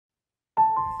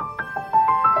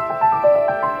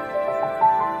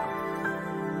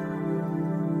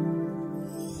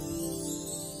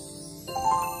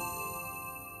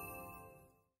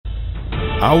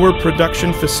Our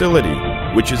production facility,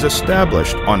 which is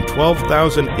established on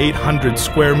 12,800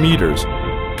 square meters,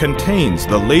 contains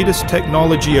the latest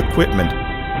technology equipment,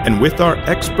 and with our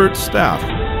expert staff,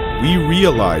 we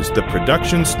realize the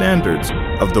production standards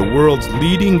of the world's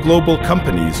leading global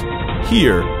companies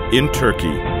here in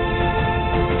Turkey.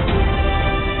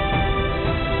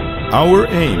 Our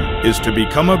aim is to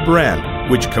become a brand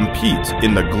which competes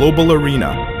in the global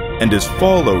arena and is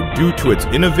followed due to its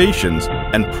innovations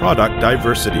and product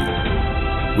diversity.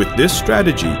 With this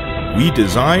strategy, we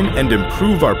design and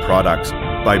improve our products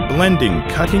by blending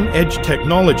cutting-edge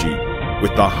technology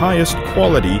with the highest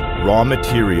quality raw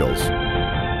materials.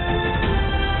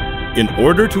 In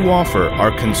order to offer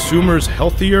our consumers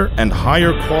healthier and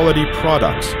higher quality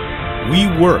products, we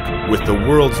work with the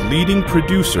world's leading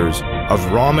producers of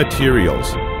raw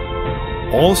materials.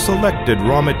 All selected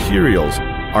raw materials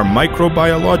are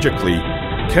microbiologically,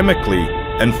 chemically,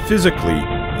 and physically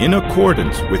in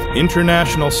accordance with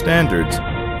international standards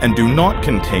and do not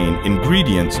contain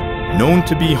ingredients known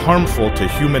to be harmful to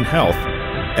human health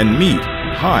and meet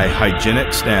high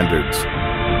hygienic standards.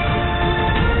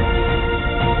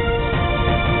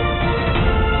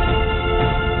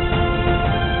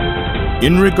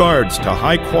 In regards to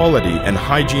high quality and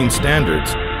hygiene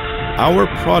standards, our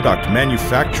product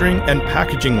manufacturing and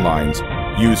packaging lines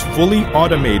use fully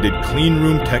automated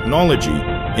cleanroom technology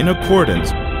in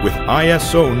accordance with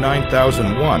ISO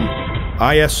 9001,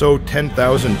 ISO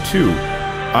 10002,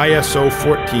 ISO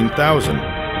 14000,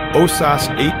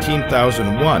 OSAS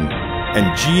 18001, and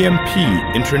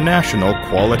GMP International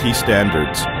Quality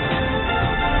Standards.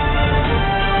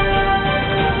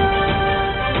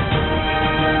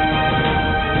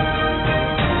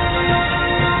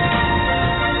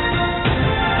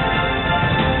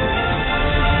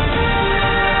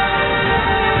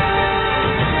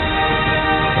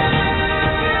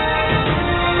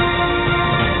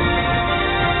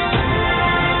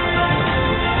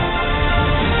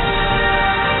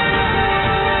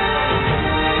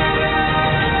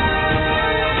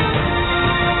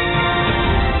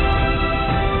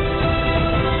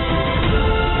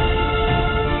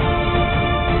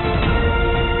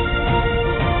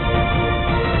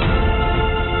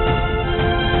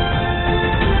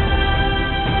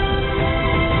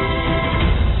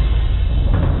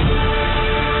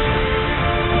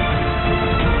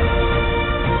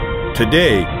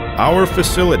 Today, our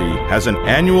facility has an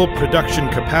annual production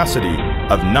capacity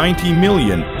of 90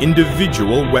 million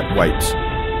individual wet wipes.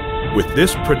 With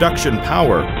this production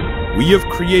power, we have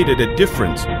created a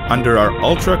difference under our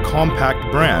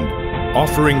ultra-compact brand,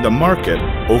 offering the market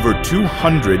over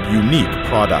 200 unique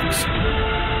products.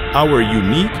 Our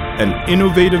unique and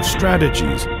innovative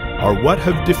strategies are what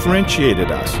have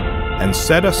differentiated us and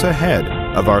set us ahead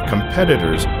of our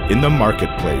competitors in the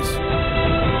marketplace.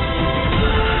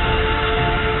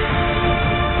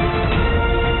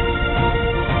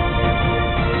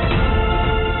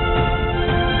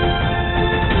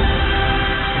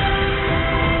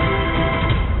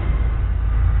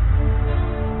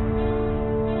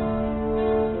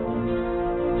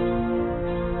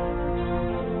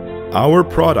 Our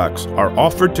products are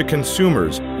offered to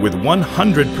consumers with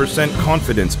 100%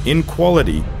 confidence in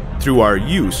quality through our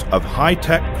use of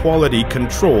high-tech quality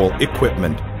control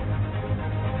equipment.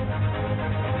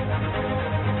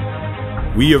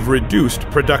 We have reduced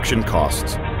production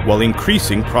costs while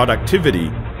increasing productivity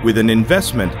with an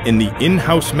investment in the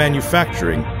in-house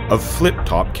manufacturing of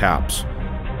flip-top caps.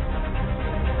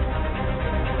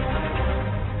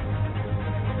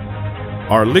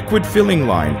 Our liquid filling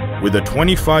line, with a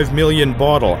 25 million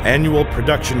bottle annual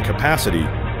production capacity,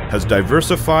 has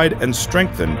diversified and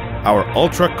strengthened our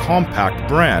ultra-compact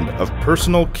brand of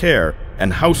personal care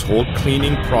and household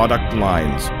cleaning product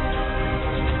lines.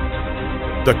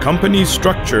 The company's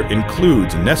structure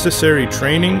includes necessary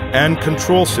training and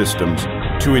control systems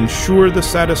to ensure the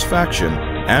satisfaction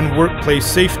and workplace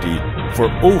safety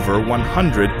for over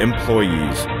 100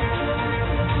 employees.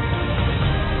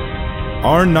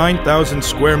 Our 9,000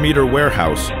 square meter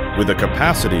warehouse, with a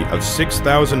capacity of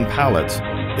 6,000 pallets,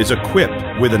 is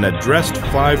equipped with an addressed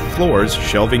 5 floors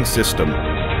shelving system.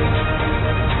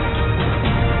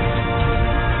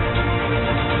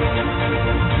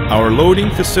 Our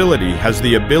loading facility has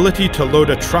the ability to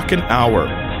load a truck an hour,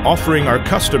 offering our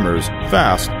customers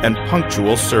fast and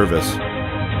punctual service.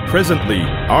 Presently,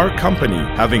 our company,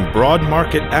 having broad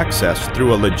market access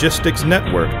through a logistics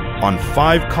network on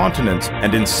 5 continents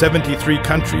and in 73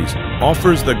 countries,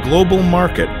 offers the global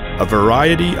market a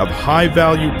variety of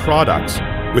high-value products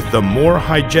with the More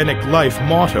Hygienic Life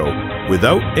motto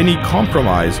without any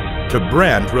compromise to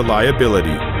brand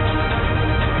reliability.